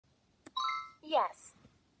Yes.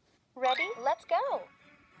 Ready? Let's go.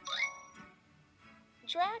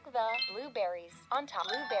 Drag the blueberries on top.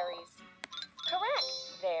 Blueberries.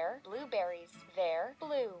 Correct. There, blueberries. There,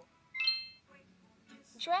 blue.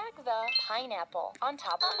 Drag the pineapple on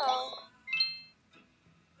top. Uh-oh.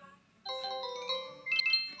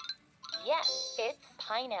 Yes, it's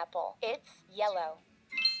pineapple. It's yellow.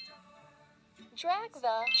 Drag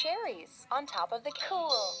the cherries on top of the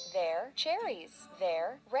cool. There, cherries.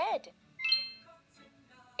 There, red.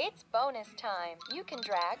 It's bonus time. You can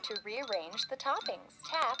drag to rearrange the toppings.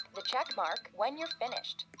 Tap the check mark when you're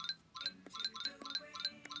finished.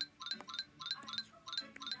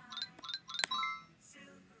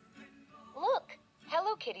 Look,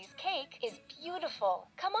 Hello Kitty's cake is beautiful.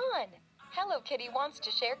 Come on. Hello Kitty wants to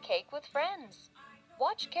share cake with friends.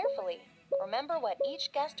 Watch carefully. Remember what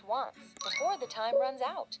each guest wants before the time runs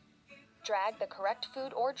out. Drag the correct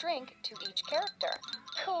food or drink to each character.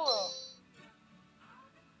 Cool.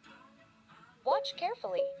 Watch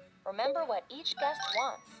carefully. Remember what each guest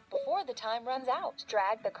wants before the time runs out.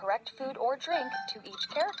 Drag the correct food or drink to each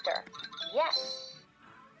character. Yes.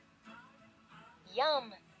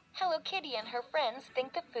 Yum. Hello Kitty and her friends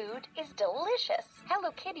think the food is delicious.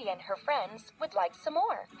 Hello Kitty and her friends would like some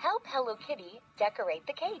more. Help Hello Kitty decorate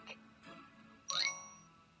the cake.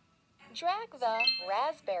 Drag the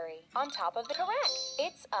raspberry on top of the correct.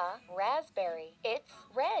 It's a raspberry. It's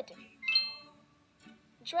red.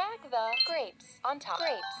 Drag the grapes on top.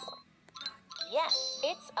 Grapes. Yes,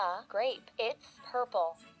 it's a grape. It's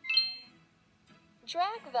purple.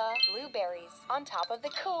 Drag the blueberries on top of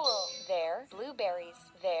the cool. There, blueberries.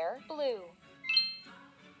 There, blue.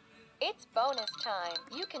 It's bonus time.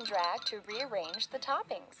 You can drag to rearrange the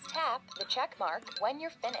toppings. Tap the check mark when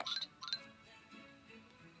you're finished.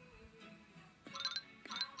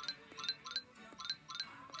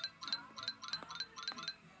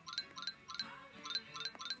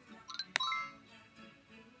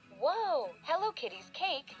 Whoa! Hello Kitty's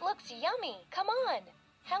cake looks yummy. Come on!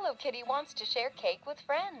 Hello Kitty wants to share cake with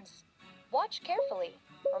friends. Watch carefully.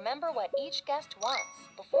 Remember what each guest wants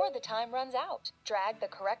before the time runs out. Drag the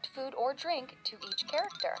correct food or drink to each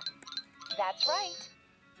character. That's right.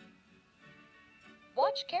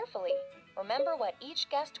 Watch carefully. Remember what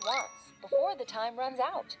each guest wants before the time runs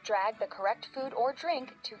out. Drag the correct food or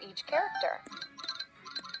drink to each character.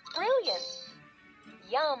 Brilliant!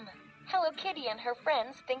 Yum! Hello Kitty and her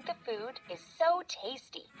friends think the food is so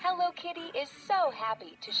tasty. Hello Kitty is so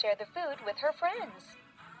happy to share the food with her friends.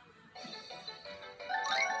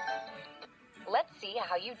 Let's see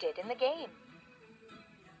how you did in the game.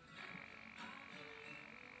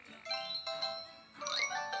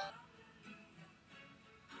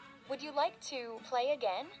 Would you like to play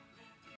again?